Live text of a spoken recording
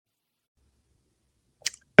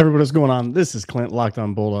Everybody, what's going on? This is Clint, Locked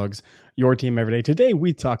On Bulldogs, your team every day. Today,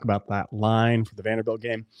 we talk about that line for the Vanderbilt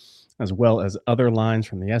game, as well as other lines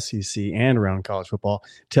from the SEC and around college football.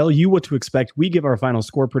 Tell you what to expect. We give our final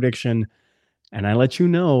score prediction, and I let you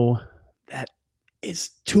know that it's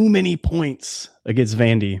too many points against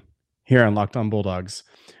Vandy here on Locked On Bulldogs,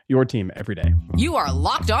 your team every day. You are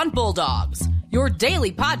Locked On Bulldogs, your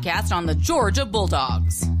daily podcast on the Georgia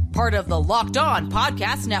Bulldogs, part of the Locked On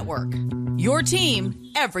Podcast Network. Your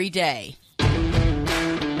team every day.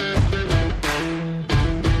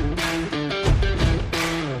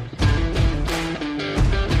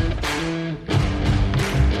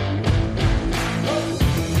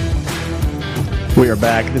 We are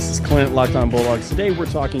back. This is Clint, Locked On Bulldogs. Today we're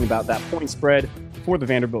talking about that point spread for the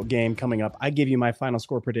Vanderbilt game coming up. I give you my final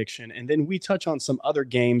score prediction, and then we touch on some other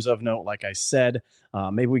games of note, like I said.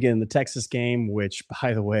 Maybe we get in the Texas game, which,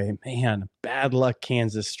 by the way, man, bad luck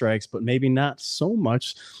Kansas strikes, but maybe not so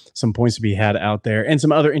much. Some points to be had out there, and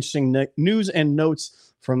some other interesting news and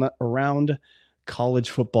notes from around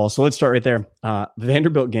college football. So let's start right there. The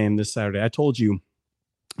Vanderbilt game this Saturday. I told you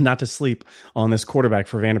not to sleep on this quarterback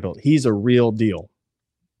for Vanderbilt. He's a real deal.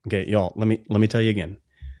 Okay, y'all, let me tell you again.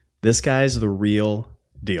 This guy's the real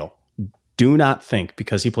deal. Do not think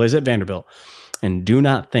because he plays at Vanderbilt, and do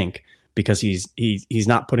not think because he's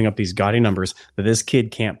not putting up these gaudy numbers that this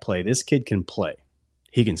kid can't play. This kid can play.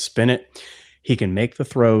 He can spin it. He can make the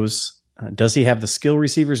throws. Does he have the skill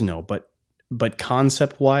receivers? No, but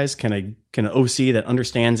concept wise, can an OC that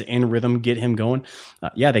understands in rhythm get him going?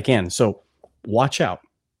 Yeah, they can. So watch out,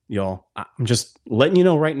 y'all. I'm just letting you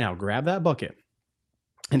know right now. Grab that bucket.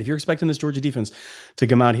 And if you're expecting this Georgia defense to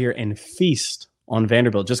come out here and feast on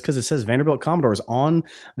Vanderbilt, just because it says Vanderbilt Commodores on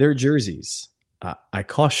their jerseys, I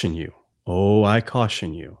caution you. Oh, I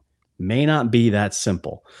caution you. May not be that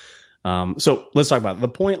simple. So let's talk about it. The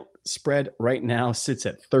point spread right now sits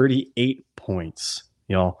at 38 points.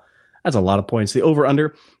 Y'all, that's a lot of points. The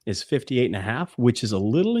over-under is 58.5, which is a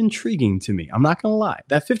little intriguing to me. I'm not going to lie.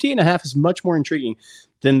 That 58.5 is much more intriguing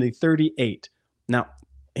than the 38. Now,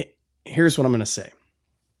 here's what I'm going to say.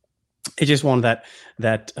 It just wanted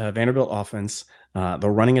that Vanderbilt offense. The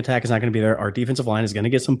running attack is not going to be there. Our defensive line is going to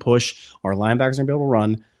get some push. Our linebackers are going to be able to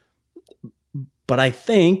run. But I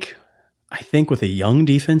think with a young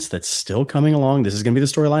defense that's still coming along, this is going to be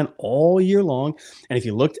the storyline all year long. And if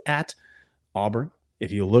you looked at Auburn,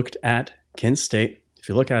 if you looked at Kent State, if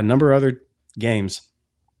you look at a number of other games,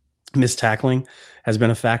 missed tackling has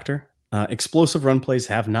been a factor. Explosive run plays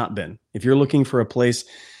have not been. If you're looking for a place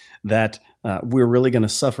that we're really going to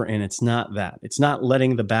suffer in, it's not that. It's not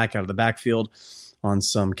letting the back out of the backfield on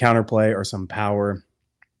some counterplay or some power.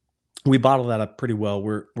 We bottle that up pretty well.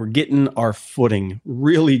 We're getting our footing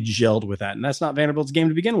really gelled with that, and that's not Vanderbilt's game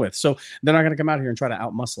to begin with. So they're not going to come out here and try to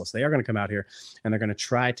outmuscle us. They are going to come out here and they're going to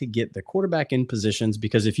try to get the quarterback in positions,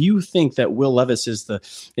 because if you think that Will Levis is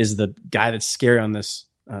the guy that's scary on this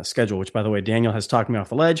schedule, which, by the way, Daniel has talked me off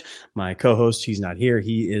the ledge. My co-host, he's not here.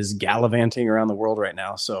 He is gallivanting around the world right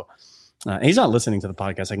now. So he's not listening to the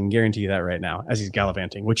podcast. I can guarantee you that right now, as he's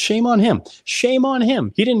gallivanting, which shame on him. Shame on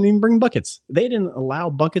him. He didn't even bring buckets. They didn't allow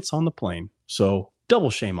buckets on the plane. So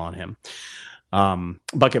double shame on him.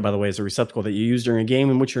 Bucket, by the way, is a receptacle that you use during a game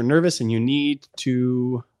in which you're nervous and you need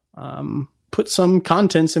to put some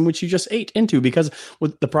contents in which you just ate into, because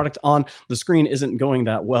with the product on the screen isn't going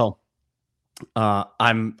that well.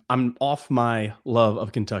 I'm off my love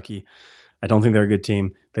of Kentucky. I don't think they're a good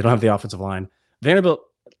team. They don't have the offensive line. Vanderbilt,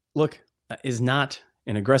 look, is not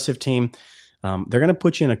an aggressive team. They're going to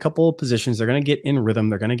put you in a couple of positions. They're going to get in rhythm.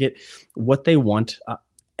 They're going to get what they want,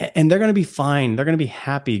 and they're going to be fine. They're going to be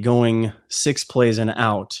happy going 6 plays and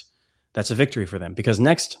out. That's a victory for them, because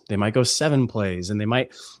next they might go 7 plays and they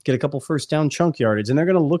might get a couple first down chunk yardage, and they're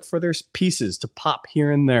going to look for their pieces to pop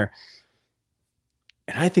here and there.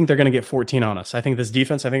 And I think they're going to get 14 on us. I think this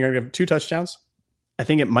defense, I think they're going to have 2 touchdowns. I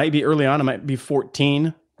think it might be early on. It might be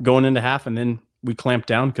 14 going into half, and then we clamp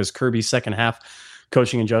down, because Kirby's second half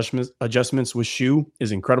coaching adjustments with Shu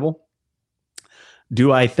is incredible.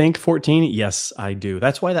 Do I think 14? Yes, I do.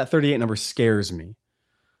 That's why that 38 number scares me,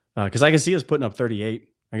 because I can see us putting up 38.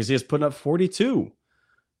 I can see us putting up 42.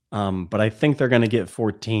 But I think they're going to get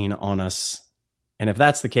 14 on us. And if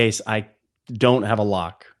that's the case, I don't have a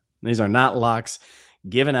lock. These are not locks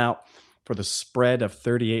given out for the spread of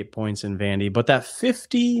 38 points in Vandy. But that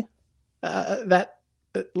 50, let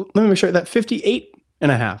me make sure, that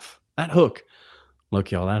 58.5, that hook. Look,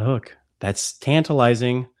 y'all, that hook. That's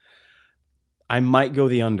tantalizing. I might go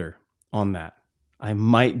the under on that. I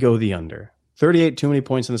might go the under. 38, too many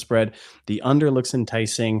points in the spread. The under looks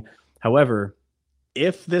enticing. However,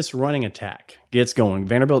 if this running attack gets going,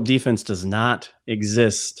 Vanderbilt defense does not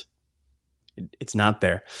exist. It's not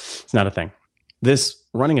there. It's not a thing. This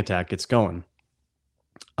running attack gets going.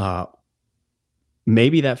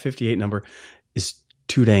 Maybe that 58 number is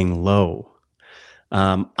too dang low.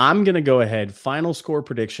 I'm going to go ahead. Final score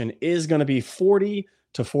prediction is going to be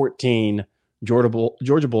 40-14.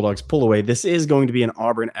 Georgia Bulldogs pull away. This is going to be an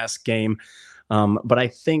Auburn-esque game. But I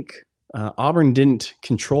think Auburn didn't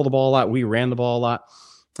control the ball a lot. We ran the ball a lot.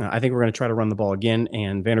 I think we're going to try to run the ball again,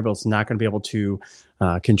 and Vanderbilt's not going to be able to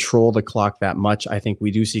control the clock that much. I think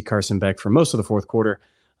we do see Carson Beck for most of the fourth quarter.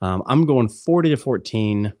 I'm going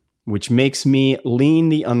 40-14, which makes me lean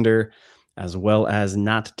the under as well as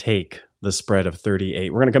not take the spread of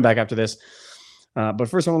 38. We're going to come back after this. But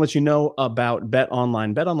first, I want to let you know about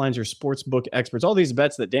BetOnline. BetOnline's your sportsbook experts. All these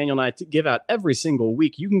bets that Daniel and I give out every single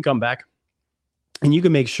week, you can come back and you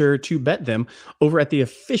can make sure to bet them over at the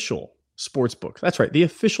official sportsbook. That's right, the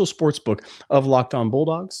official sportsbook of Locked On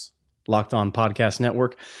Bulldogs, Locked On Podcast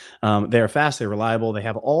Network. They are fast, they're reliable, they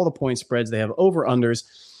have all the point spreads, they have over-unders.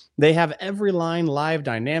 They have every line, live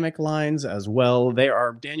dynamic lines as well. They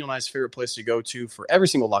are Daniel and I's favorite place to go to for every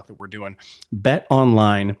single lock that we're doing.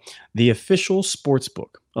 BetOnline, the official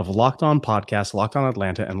sportsbook of Locked On Podcast, Locked On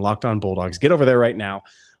Atlanta, and Locked On Bulldogs. Get over there right now.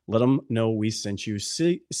 Let them know we sent you.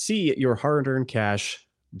 See your hard-earned cash,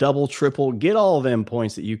 double, triple, get all of them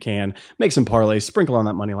points that you can. Make some parlays, sprinkle on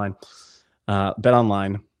that money line.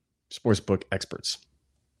 BetOnline, sportsbook experts.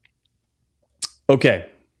 Okay.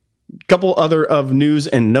 Couple other of news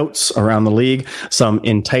and notes around the league, some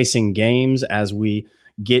enticing games as we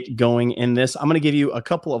get going in this. I'm going to give you a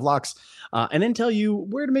couple of locks and then tell you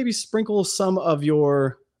where to maybe sprinkle some of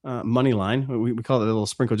your money line. We call it a little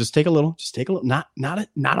sprinkle. Just take a little, not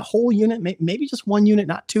a whole unit, maybe just one unit,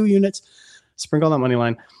 not 2 units. Sprinkle that money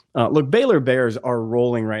line. Look, Baylor Bears are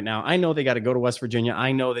rolling right now. I know they got to go to West Virginia.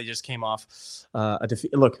 I know they just came off a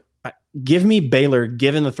defeat. Look, give me Baylor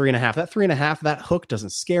given the 3.5. That 3.5, that hook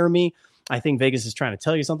doesn't scare me. I think Vegas is trying to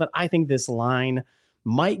tell you something. I think this line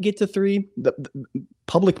might get to 3. The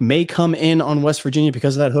public may come in on West Virginia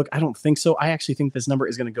because of that hook. I don't think so. I actually think this number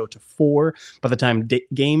is going to go to 4 by the time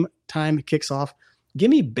game time kicks off.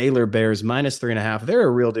 Give me Baylor Bears minus 3.5. They're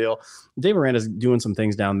a real deal. Dave Aranda's doing some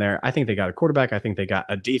things down there. I think they got a quarterback. I think they got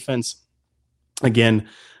a defense. Again,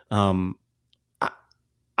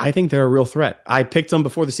 I think they're a real threat. I picked them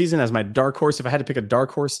before the season as my dark horse. If I had to pick a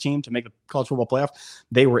dark horse team to make the college football playoff,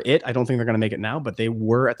 they were it. I don't think they're going to make it now, but they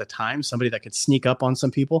were at the time somebody that could sneak up on some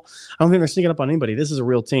people. I don't think they're sneaking up on anybody. This is a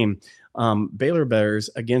real team. Baylor Bears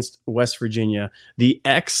against West Virginia. The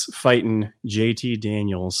ex-fighting JT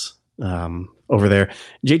Daniels over there.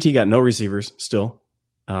 JT got no receivers still.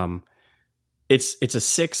 It's a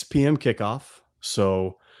 6 p.m. kickoff,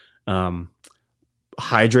 so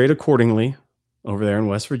hydrate accordingly over there in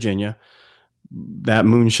West Virginia. That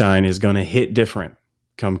moonshine is going to hit different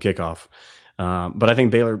come kickoff. But I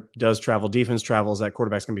think Baylor does travel. Defense travels. That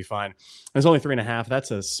quarterback's going to be fine. It's only 3.5. That's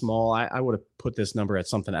a small. I would have put this number at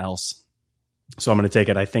something else. So I'm going to take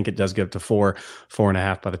it. I think it does get up to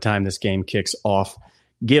 4.5 by the time this game kicks off.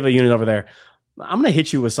 Give a unit over there. I'm going to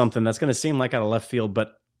hit you with something that's going to seem like out of left field,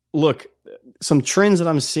 but look, some trends that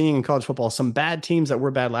I'm seeing in college football, some bad teams that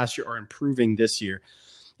were bad last year are improving this year.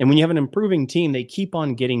 And when you have an improving team, they keep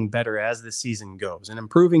on getting better as the season goes. An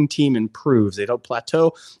improving team improves. They don't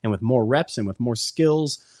plateau. And with more reps and with more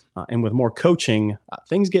skills and with more coaching,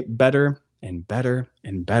 things get better and better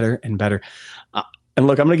and better and better. And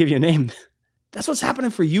look, I'm going to give you a name. That's what's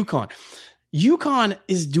happening for UConn. UConn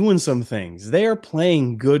is doing some things. They are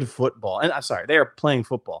playing good football. And I'm sorry, they are playing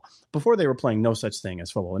football. Before they were playing no such thing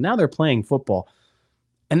as football. And now they're playing football.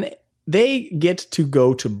 And they get to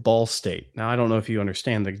go to Ball State. Now, I don't know if you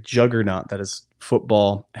understand the juggernaut that is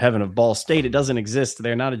football heaven of Ball State. It doesn't exist.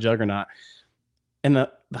 They're not a juggernaut. And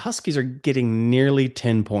the Huskies are getting nearly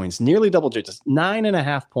 10 points, nearly double digits,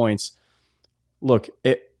 9.5 points. Look,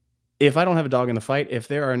 if I don't have a dog in the fight, if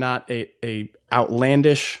there are not a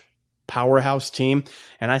outlandish powerhouse team,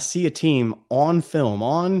 and I see a team on film,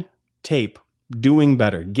 on tape, doing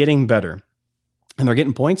better, getting better, and they're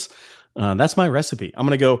getting points, that's my recipe. I'm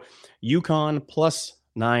going to go UConn plus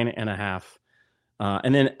 9.5.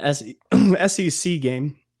 And then SEC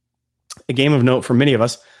game, a game of note for many of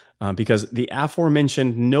us, because the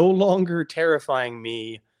aforementioned, no longer terrifying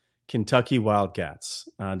me, Kentucky Wildcats.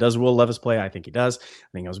 Does Will Levis play? I think he does.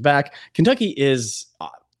 I think he goes back. Kentucky is...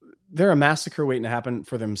 they're a massacre waiting to happen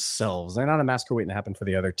for themselves. They're not a massacre waiting to happen for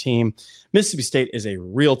the other team. Mississippi State is a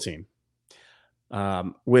real team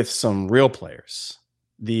with some real players.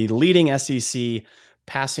 The leading SEC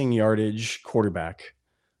passing yardage quarterback.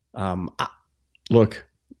 Look,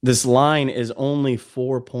 This line is only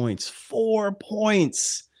 4 points. 4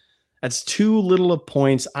 points. That's too little of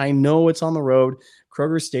points. I know it's on the road.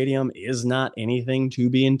 Kroger Stadium is not anything to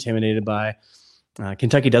be intimidated by.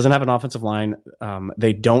 Kentucky doesn't have an offensive line.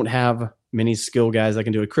 They don't have many skill guys that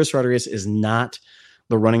can do it. Chris Rodriguez is not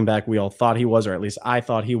the running back we all thought he was, or at least I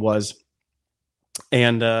thought he was.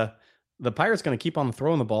 And the Pirates going to keep on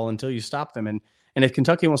throwing the ball until you stop them. And if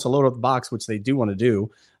Kentucky wants to load up the box, which they do want to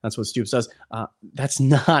do, that's what Stoops does. That's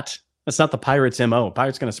not the Pirates' MO.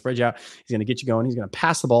 Pirates going to spread you out. He's going to get you going. He's going to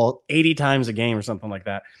pass the ball 80 times a game or something like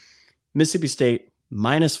that. Mississippi State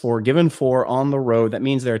 -4, given 4 on the road. That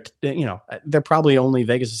means they're probably only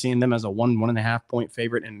Vegas is seeing them as a 1.5 point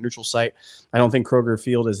favorite in a neutral site. I don't think Kroger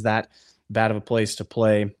Field is that bad of a place to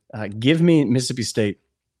play. Give me Mississippi State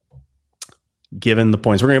given the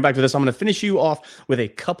points. We're going to go back to this. I'm going to finish you off with a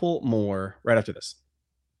couple more right after this.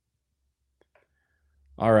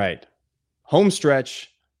 All right. Home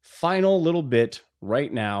stretch, final little bit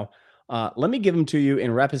right now. Let me give them to you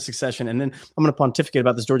in rapid succession, and then I'm going to pontificate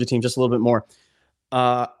about this Georgia team just a little bit more.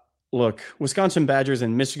 Look, Wisconsin Badgers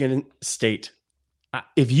and Michigan State.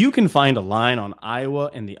 If you can find a line on Iowa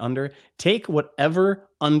and the under, take whatever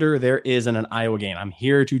under there is in an Iowa game. I'm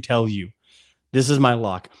here to tell you. This is my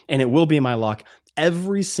lock, and it will be my lock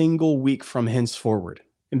every single week from henceforward.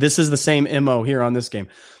 And this is the same MO here on this game.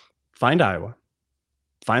 Find Iowa,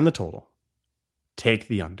 find the total, take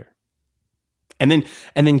the under, and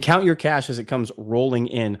then count your cash as it comes rolling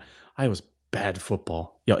in. Iowa's bad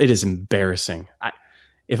football. It is embarrassing.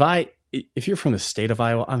 If you're from the state of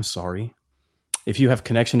Iowa, I'm sorry. If you have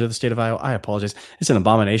connection to the state of Iowa, I apologize. It's an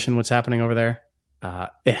abomination what's happening over there.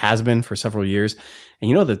 It has been for several years. And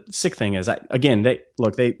the sick thing is,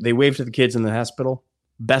 they wave to the kids in the hospital.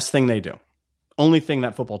 Best thing they do. Only thing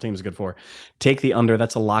that football team is good for. Take the under.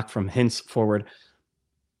 That's a lock from henceforward.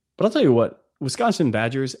 But I'll tell you what, Wisconsin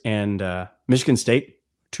Badgers and Michigan State,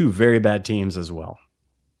 2 very bad teams as well.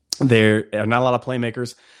 There are not a lot of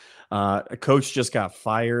playmakers. A coach just got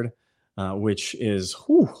fired, which is,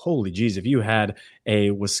 holy geez, if you had a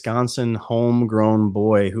Wisconsin homegrown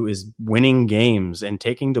boy who is winning games and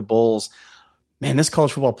taking to bowls, man, this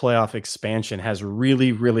college football playoff expansion has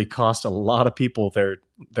really, really cost a lot of people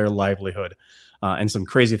their livelihood, and some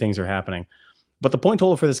crazy things are happening. But the point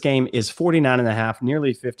total for this game is 49.5,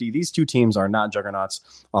 nearly 50. These two teams are not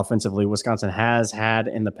juggernauts offensively. Wisconsin has had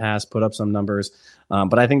in the past put up some numbers,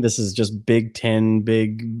 but I think this is just Big Ten,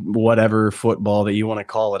 big whatever football that you want to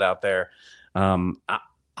call it out there.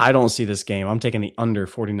 I don't see this game. I'm taking the under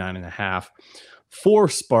 49.5 for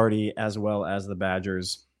Sparty as well as the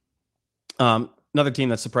Badgers. Another team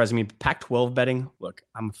that's surprising me, Pac-12 betting. Look,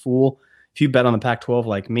 I'm a fool. If you bet on the Pac-12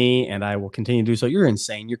 like me, and I will continue to do so, you're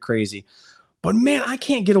insane. You're crazy. But, man, I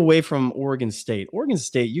can't get away from Oregon State. Oregon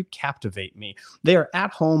State, you captivate me. They are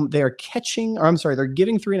at home. They are they're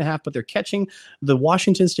giving 3.5, but they're catching the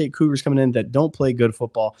Washington State Cougars coming in that don't play good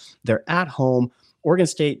football. They're at home. Oregon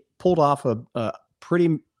State pulled off a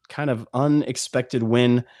pretty kind of unexpected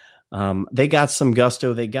win. They got some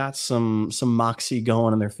gusto. They got some moxie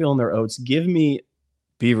going, and they're feeling their oats. Give me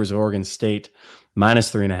Beavers Oregon State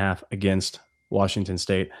 -3.5 against Washington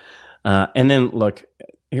State. And then, look,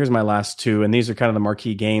 here's my last 2, and these are kind of the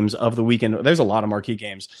marquee games of the weekend. There's a lot of marquee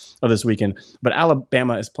games of this weekend, but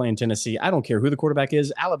Alabama is playing Tennessee. I don't care who the quarterback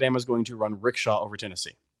is. Alabama is going to run rickshaw over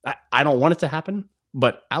Tennessee. I don't want it to happen,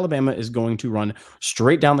 but Alabama is going to run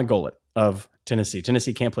straight down the gullet of Tennessee.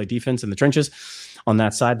 Tennessee can't play defense in the trenches on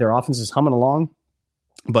that side. Their offense is humming along,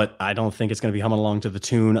 but I don't think it's going to be humming along to the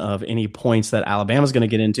tune of any points that Alabama's going to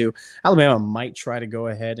get into. Alabama might try to go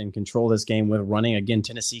ahead and control this game with running. Again,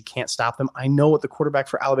 Tennessee can't stop them. I know what the quarterback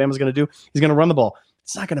for Alabama is going to do. He's going to run the ball.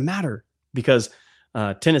 It's not going to matter because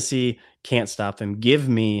Tennessee can't stop them. Give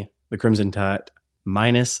me the Crimson Tide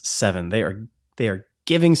 -7. They are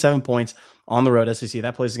giving 7 points on the road. SEC,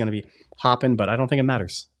 that place is going to be hopping, but I don't think it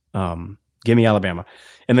matters. Give me Alabama.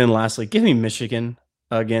 And then lastly, give me Michigan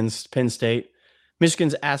against Penn State.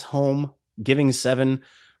 Michigan's at home, giving 7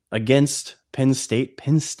 against Penn State.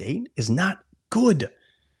 Penn State is not good.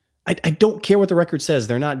 I don't care what the record says.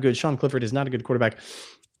 They're not good. Sean Clifford is not a good quarterback.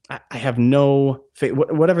 I have no faith.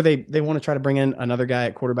 Whatever they want to try to bring in another guy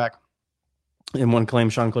at quarterback and one claim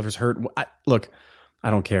Sean Clifford's hurt. Look, I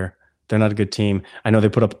don't care. They're not a good team. I know they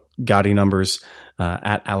put up gaudy numbers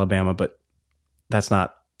at Alabama, but that's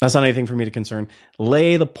not anything for me to concern.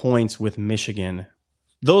 Lay the points with Michigan.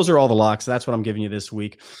 Those are all the locks. That's what I'm giving you this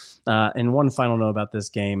week. And one final note about this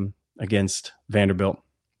game against Vanderbilt.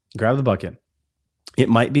 Grab the bucket. It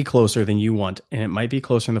might be closer than you want, and it might be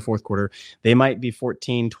closer in the fourth quarter. They might be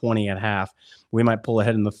 14-20 at half. We might pull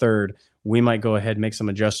ahead in the third. We might go ahead and make some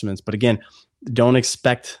adjustments. But again, Don't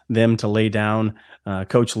expect them to lay down.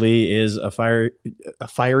 Coach Lee is a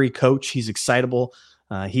fiery coach. He's excitable.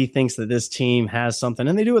 He thinks that this team has something,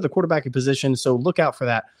 and they do at the quarterbacking position. So look out for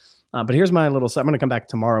that. But here's my little. I'm going to come back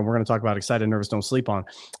tomorrow, and we're going to talk about excited, nervous, don't sleep on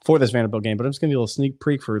for this Vanderbilt game. But I'm just going to do a little sneak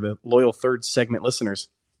peek for the loyal third segment listeners.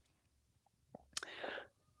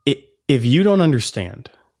 If you don't understand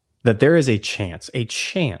that there is a chance,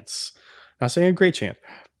 not saying a great chance,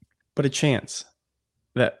 but a chance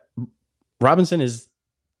that Robinson is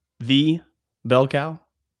the bell cow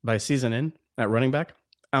by season end at running back,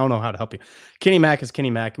 I don't know how to help you. Kenny Mack is Kenny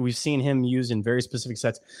Mack. We've seen him used in very specific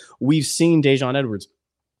sets. We've seen Daijun Edwards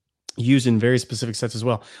used in very specific sets as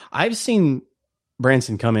well. I've seen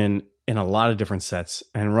Branson come in a lot of different sets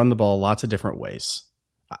and run the ball lots of different ways.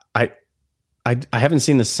 I haven't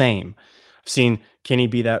seen the same. I've seen Kenny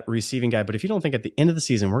be that receiving guy, but if you don't think at the end of the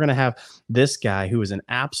season we're going to have this guy who is an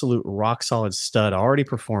absolute rock solid stud already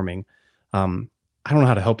performing, I don't know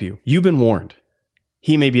how to help you. You've been warned.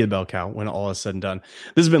 He may be the bell cow when all is said and done.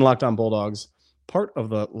 This has been Locked On Bulldogs, part of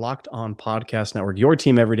the Locked On Podcast Network, your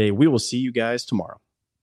team every day. We will see you guys tomorrow.